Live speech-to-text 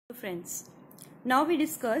Friends, now we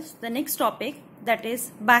discuss the next topic, that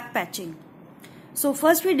is backpatching. So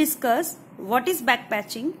first we discuss what is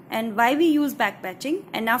backpatching and why we use backpatching,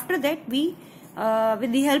 and after that we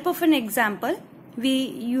with the help of an example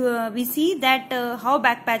we see that how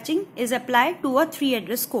backpatching is applied to a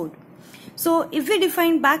 3-address code. So if we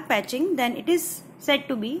define backpatching, then it is said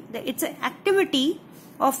to be that it's an activity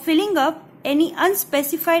of filling up any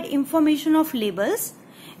unspecified information of labels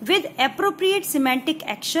with appropriate semantic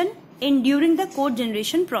action during the code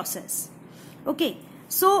generation process. Okay,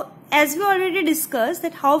 so as we already discussed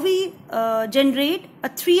that how we generate a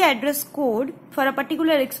 3-address code for a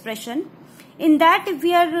particular expression, in that if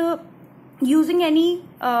we are using any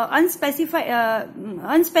unspecified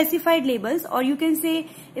labels, or you can say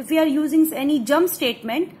if we are using any jump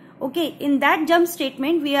statement, okay, in that jump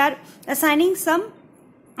statement we are assigning some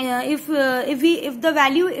if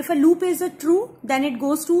a loop is a true, then it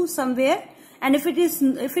goes to somewhere, and if it is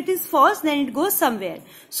false, then it goes somewhere.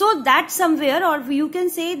 So that somewhere, or you can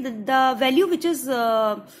say the value which is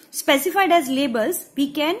specified as labels, we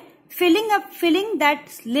can filling that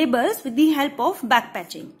labels with the help of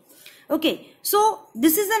backpatching. Okay, so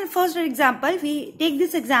this is the first example. We take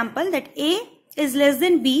this example that A is less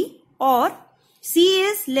than B, or C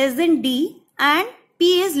is less than D, and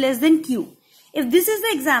P is less than Q. If this is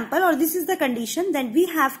the example or this is the condition, then we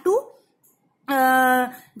have to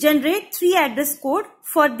generate 3-address code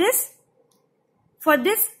for this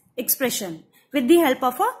expression with the help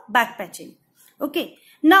of a backpatching. Okay,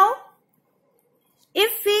 now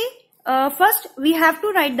if we first we have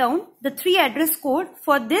to write down the 3-address code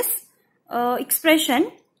for this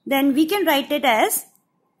expression, then we can write it as,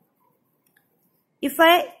 if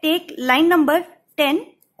I take line number 10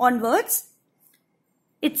 onwards,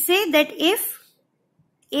 it says that if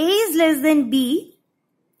A is less than B,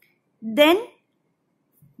 then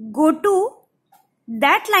go to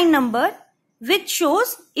that line number which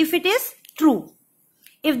shows if it is true.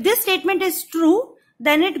 If this statement is true,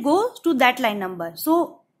 then it goes to that line number.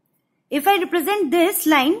 So if I represent this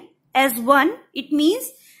line as 1, it means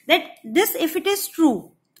that this, if it is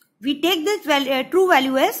true, we take this value, true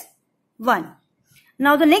value as 1.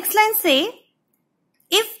 Now the next line say,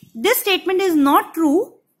 if this statement is not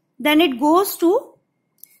true, then it goes to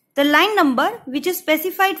the line number which is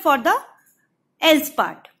specified for the else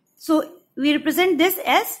part. So we represent this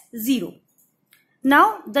as 0.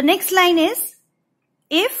 Now the next line is,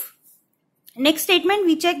 if next statement,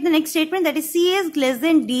 we check the next statement, that is C is less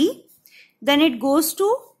than D, then it goes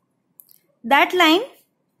to that line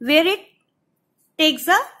where it takes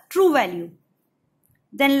a true value.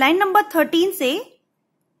 Then line number 13 say,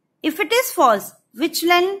 if it is false, which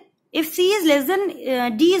line, if C is less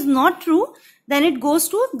than D is not true, then it goes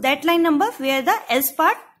to that line number where the else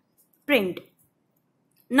part print.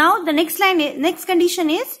 Now the next condition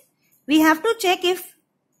is, we have to check if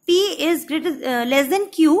P is less than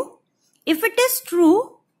Q. If it is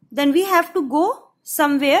true, then we have to go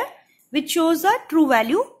somewhere which shows a true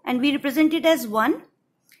value, and we represent it as 1.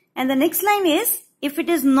 And the next line is, if it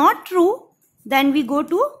is not true, then we go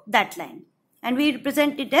to that line and we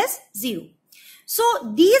represent it as 0. So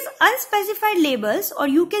these unspecified labels, or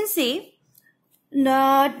you can say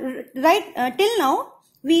till now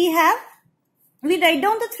we write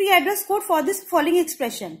down the 3-address code for this following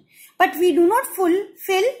expression, but we do not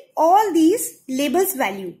fill all these labels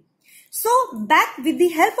value. So back with the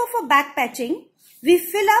help of a backpatching, we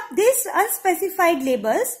fill up these unspecified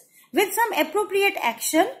labels with some appropriate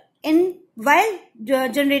action while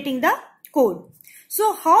generating the code.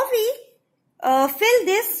 So how we fill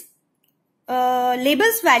this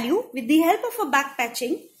labels value with the help of a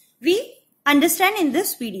backpatching, we understand in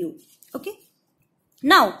this video. Okay.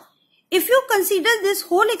 Now, if you consider this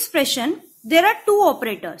whole expression, there are two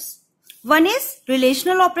operators. One is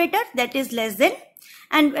relational operator, that is less than,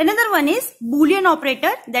 and another one is Boolean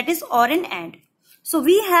operator, that is or and and. So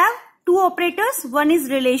we have two operators. One is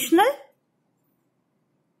relational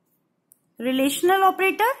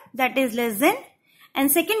operator, that is less than,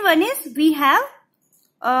 and second one is we have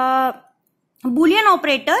Boolean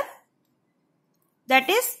operator, that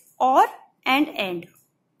is or and and.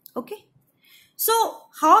 Okay. So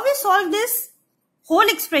how we solve this whole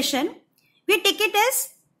expression? We take it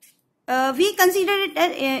as we consider it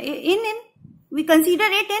as in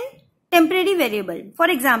temporary variable. For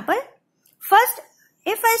example, first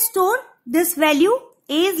if I store this value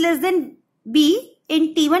A is less than B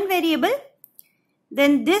in T1 variable,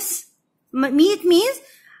 then this it means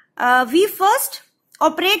we first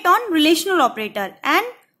operate on relational operator and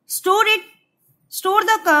store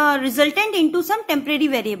the resultant into some temporary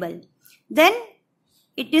variable. Then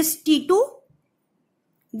it is T2.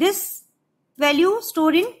 This value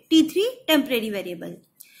stored in T3 temporary variable.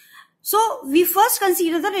 So we first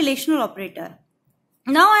consider the relational operator.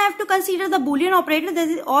 Now I have to consider the Boolean operator, that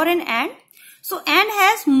is OR and AND. So AND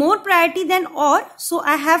has more priority than OR. So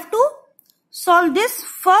I have to solve this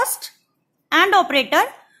first AND operator.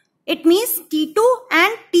 It means T2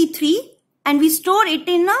 and T3, and we store it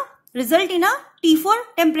in a result in a T4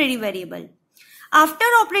 temporary variable. After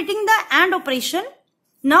operating the AND operation,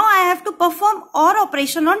 now I have to perform OR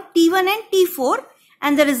operation on T1 and T4,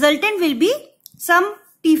 and the resultant will be some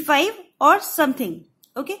T5 or something.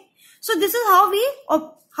 Okay. So this is how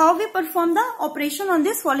we perform the operation on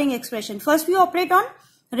this following expression. First we operate on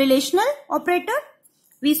relational operator.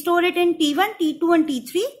 We store it in T1, T2 and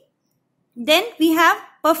T3. Then we have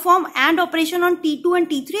perform AND operation on T2 and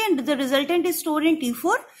T3, and the resultant is stored in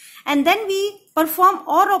T4. And then we perform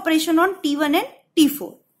OR operation on T1 and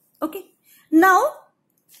T4. Okay. Now,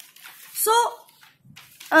 so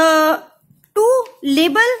to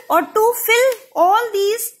label or to fill all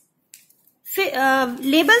these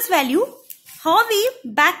labels value, how we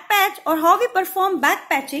backpatch or how we perform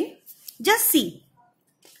backpatching, just see.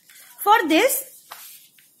 For this,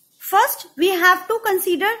 first we have to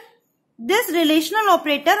consider this relational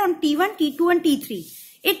operator on T1, T2 and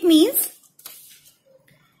T3. It means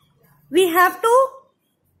we have to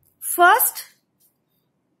first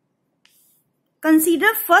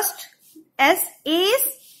consider first as A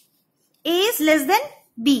is less than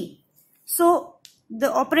B. So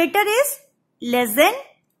the operator is less than,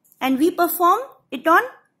 and we perform it on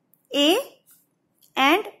A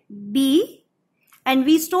and B, and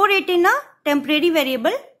we store it in a temporary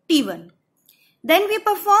variable T1. Then we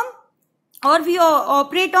perform or we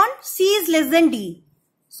operate on C is less than D.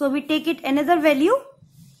 So we take it another value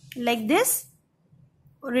like this.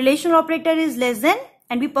 Relational operator is less than,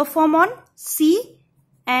 and we perform on C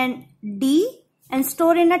and D and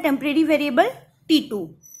store in a temporary variable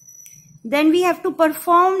T2. Then we have to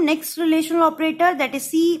perform next relational operator, that is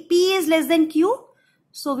P is less than Q.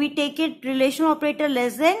 So we take it relational operator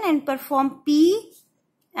less than and perform P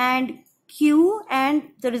and Q,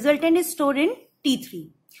 and the resultant is stored in T3.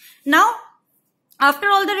 Now after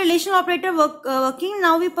all the relational operator working,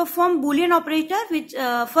 now we perform Boolean operator, which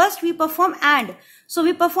first we perform AND. So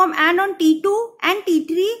we perform AND on T2 and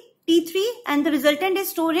T3, and the resultant is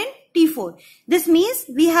stored in T4. This means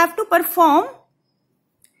we have to perform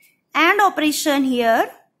AND operation here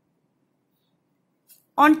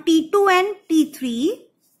on T2 and T3,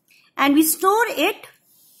 and we store it,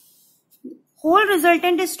 whole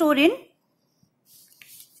resultant is stored in,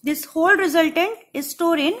 this whole resultant is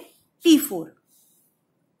stored in T4.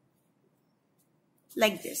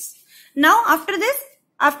 Like this. Now after this,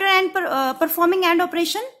 after performing AND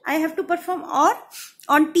operation, I have to perform OR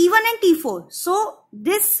on T1 and T4. So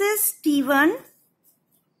this is T1.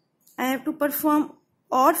 I have to perform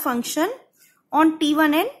OR function on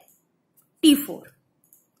T1 and T4.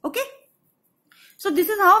 Okay. So this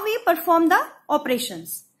is how we perform the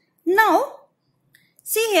operations. Now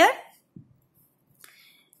see here,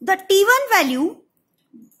 the T1 value,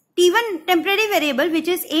 T1 temporary variable, which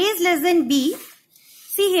is A is less than B.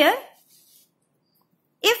 See here,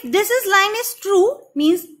 if this line is true,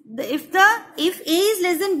 means if A is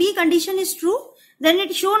less than B condition is true, then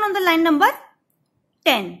it is shown on the line number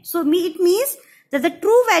 10. So it means that the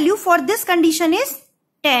true value for this condition is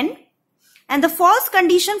 10, and the false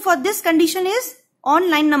condition for this condition is on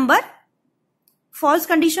line number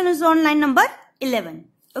 11.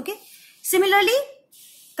 Okay. Similarly,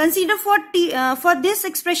 consider for this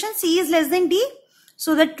expression C is less than D.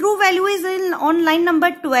 So the true value is on line number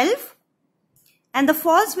 12, and the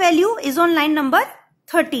false value is on line number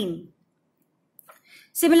 13.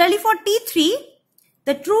 Similarly for T3,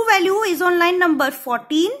 the true value is on line number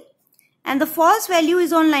 14, and the false value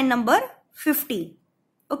is on line number 15.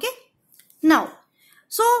 Okay. Now,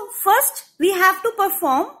 so first we have to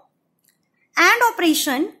perform AND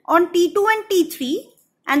operation on T2 and T3,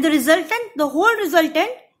 and the whole resultant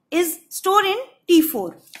is stored in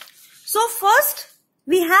T4. So first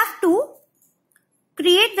we have to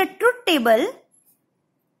create the truth table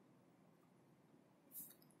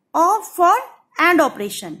for AND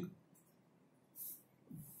operation.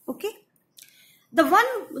 Okay. The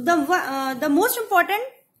most important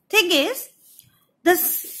thing is the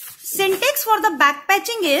syntax for the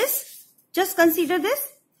backpatching is, just consider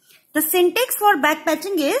this. The syntax for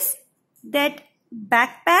backpatching is that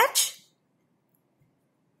backpatch,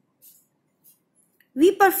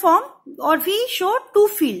 we perform or we show two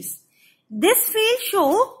fields. This field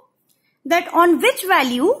show that on which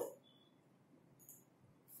value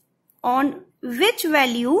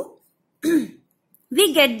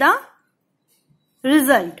we get the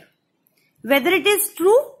result. whether it is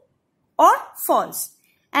true or false.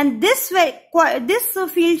 And this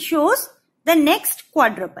field shows the next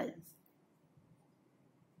quadruple.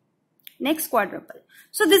 Next quadruple.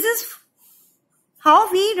 So this is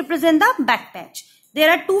how we represent the backpatch. There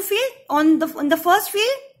are two fields. On the first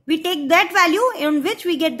field, we take that value in which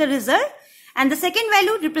we get the result, and the second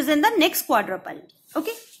value represent the next quadruple.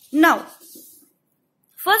 Okay. Now,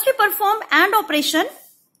 first we perform AND operation.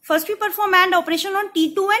 First we perform AND operation on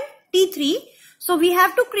T2 and T3. So we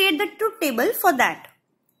have to create the truth table for that.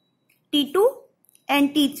 T2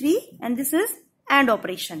 and T3, and this is AND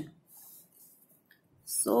operation.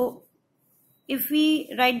 So if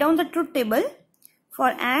we write down the truth table for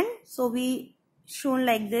AND, so we shown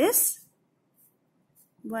like this: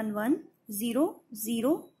 1 1 0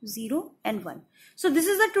 0 0 and 1. So this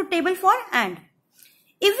is the truth table for AND.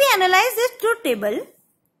 If we analyze this truth table,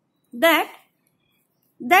 that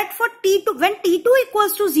for T2, when T2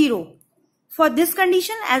 equals to 0, for this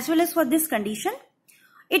condition as well as for this condition,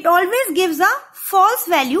 it always gives a false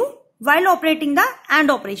value while operating the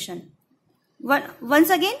AND operation. Once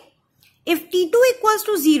again, if T2 equals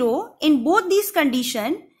to 0 in both these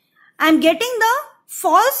conditions, I am getting the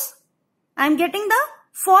false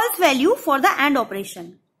value for the AND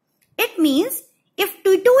operation. It means if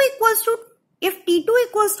T2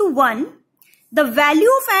 equals to 1, the value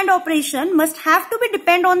of AND operation must have to be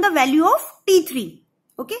depend on the value of T3.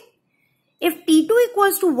 Okay. If T2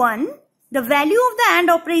 equals to 1, the value of the AND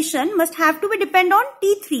operation must have to be depend on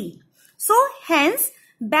T3. So hence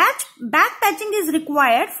backpatching is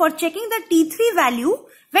required for checking the T3 value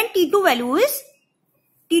when T2 value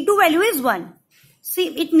is 1. See,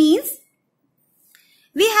 it means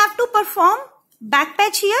we have to perform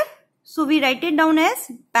backpatch here. So we write it down as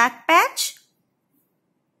backpatch,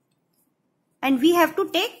 and we have to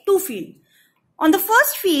take two fields. On the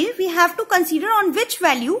first field, we have to consider on which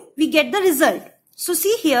value we get the result. So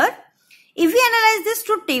see here, if we analyze this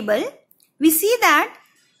truth table, we see that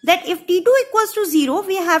if T2 equals to 0,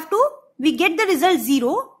 we get the result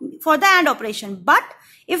 0 for the AND operation. But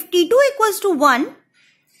if T2 equals to 1,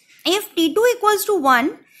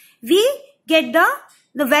 we get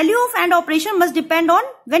the value of AND operation must depend on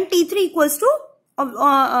when T3 equals to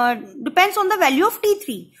depends on the value of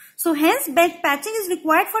T3. So hence backpatching is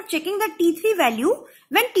required for checking the T3 value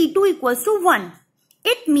when T2 equals to 1.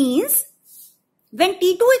 It means when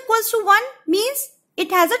T2 equals to 1 means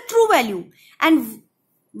it has a true value. And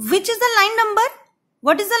which is the line number?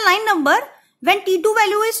 What is the line number? When T2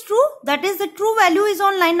 value is true, that is the true value is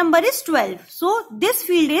on line number is 12. So this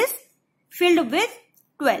field is filled with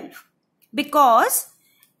 12. Because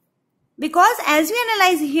as we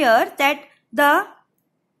analyze here that the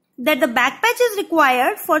backpatch is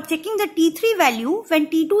required for checking the T3 value when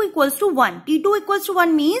T2 equals to 1. T2 equals to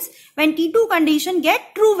 1 means when T2 condition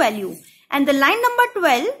get true value. And the line number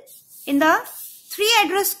 12 in the 3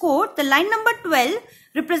 address code, the line number 12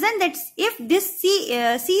 represent that if this C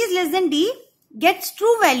is less than D gets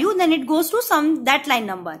true value, then it goes to that line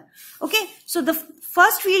number. Okay. So the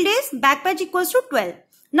first field is backpatch equals to 12.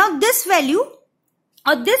 Now this value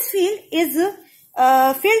or this field is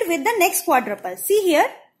filled with the next quadruple. See here,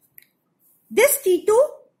 this T2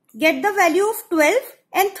 get the value of 12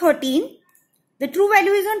 and 13. The true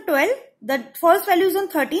value is on 12. The false value is on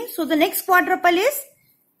 13. So the next quadruple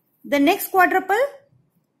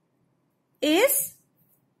is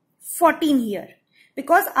 14 here.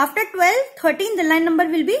 Because after 12, 13, the line number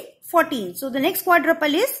will be 14. So the next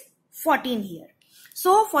quadruple is 14 here.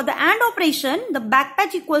 So for the AND operation, the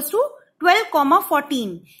backpatch equals to 12,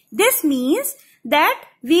 14. This means that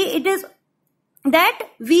if there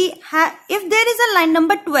is a line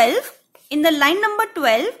number 12, in the line number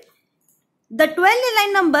 12, the 12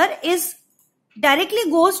 line number is directly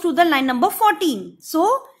goes to the line number 14.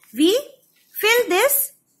 So we fill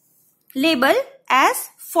this label as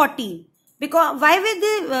 14. Because why we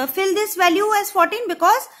fill this value as 14?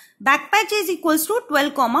 Because backpatch is equals to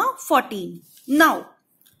 12, 14. Now,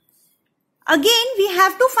 again we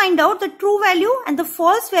have to find out the true value and the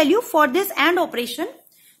false value for this AND operation.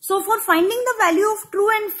 So for finding the value of true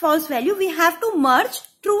and false value, we have to merge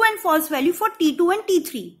true and false value for T2 and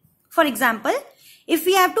T3. For example, if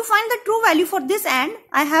we have to find the true value for this AND,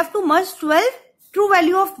 I have to merge 12 true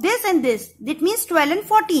value of this and this. That means 12 and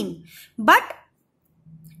 14. But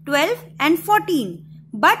 12 and 14.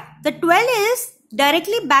 But the 12 is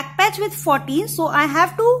directly backpatch with 14. So I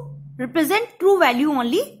have to represent true value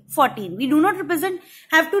only 14. We do not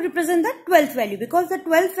have to represent the 12th value because the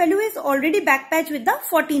 12th value is already backpatched with the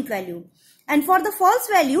 14th value. And for the false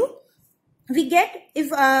value, we get,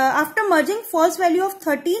 if after merging false value of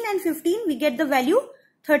 13 and 15, we get the value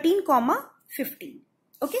 13, 15.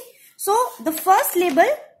 Okay. So the first label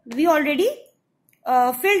we already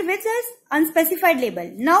filled with is unspecified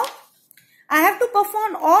label. Now I have to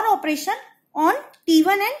perform OR operation on T1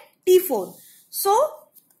 and T4. So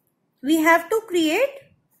we have to create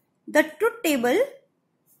the truth table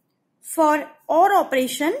for OR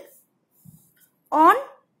operation on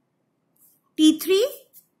T3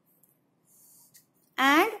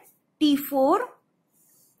 and T4,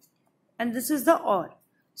 and this is the OR.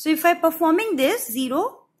 So if I performing this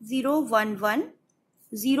 0, 0, 1, 1,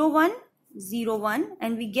 0, 1, 0, 1,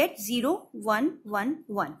 and we get 0, 1, 1,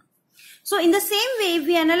 1. So in the same way,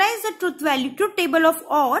 we analyze the truth table of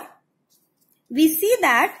OR. We see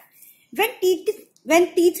that when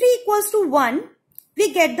T3 equals to 1,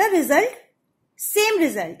 we get the result, same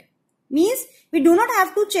result. Means we do not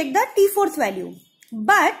have to check the T4th value.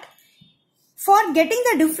 But for getting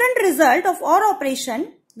the different result of OR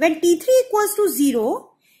operation, when T3 equals to 0,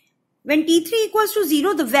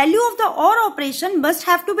 the value of the OR operation must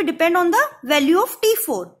have to be depend on the value of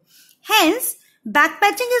T4. Hence,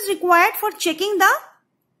 backpatching is required for checking the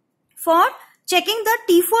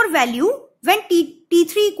T4 value when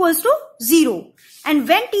T3 equals to 0. And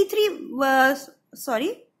when T3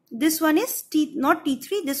 this one is not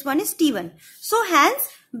T3, this one is T1. So hence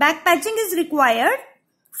backpatching is required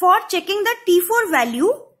for checking the T4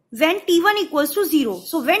 value when T1 equals to 0.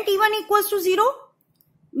 So when T1 equals to 0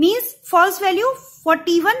 means false value. For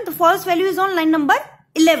T1, the false value is on line number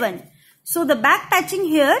 11. So the backpatching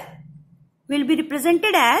here will be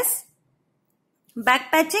represented as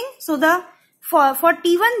backpatching. So the for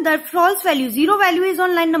T1, the false value, 0 value is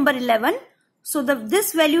on line number 11. So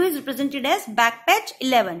this value is represented as backpatch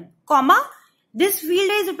 11, comma, this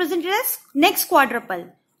field is represented as next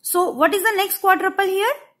quadruple. So what is the next quadruple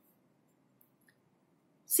here?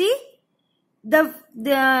 See,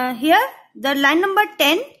 here the line number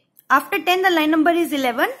 10, after 10 the line number is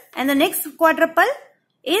 11, and the next quadruple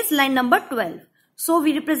is line number 12. So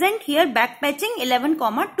we represent here backpatching 11,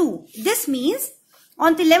 2. This means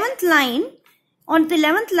on the 11th line,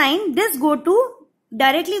 this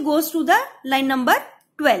directly goes to the line number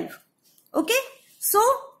 12. Okay. So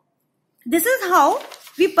this is how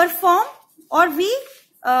we perform or we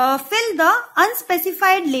fill the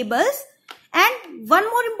unspecified labels. And one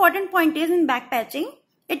more important point is in backpatching,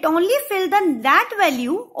 it only fills that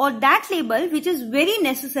value or that label which is very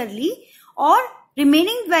necessarily, or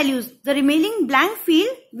remaining values, the remaining blank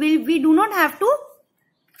field we do not have to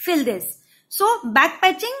fill this. So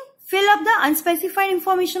backpatching fill up the unspecified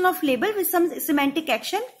information of label with some semantic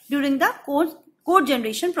action during the code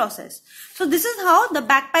generation process. So this is how the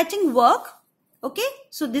backpatching work. Okay.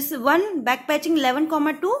 So this is one backpatching 11,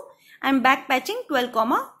 2 and backpatching 12,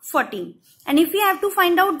 14. And if we have to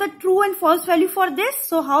find out the true and false value for this,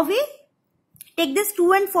 so how we take this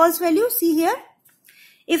true and false value? See here.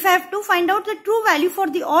 If I have to find out the true value for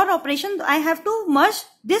the OR operation, I have to merge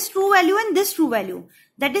this true value and this true value.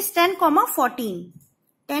 That is 10, 14.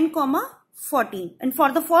 10, 14. And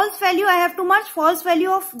for the false value, I have to merge false value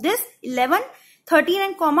of this 11, 13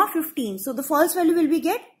 and 15. So the false value will be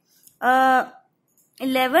get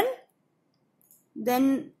 11,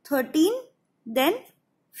 then 13, then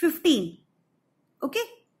 15. Okay.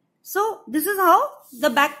 So this is how the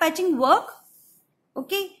backpatching work.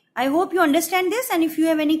 Okay. I hope you understand this, and if you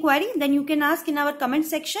have any query, then you can ask in our comment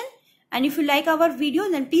section. And if you like our video,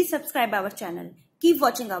 then please subscribe our channel. Keep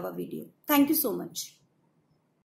watching our video. Thank you so much.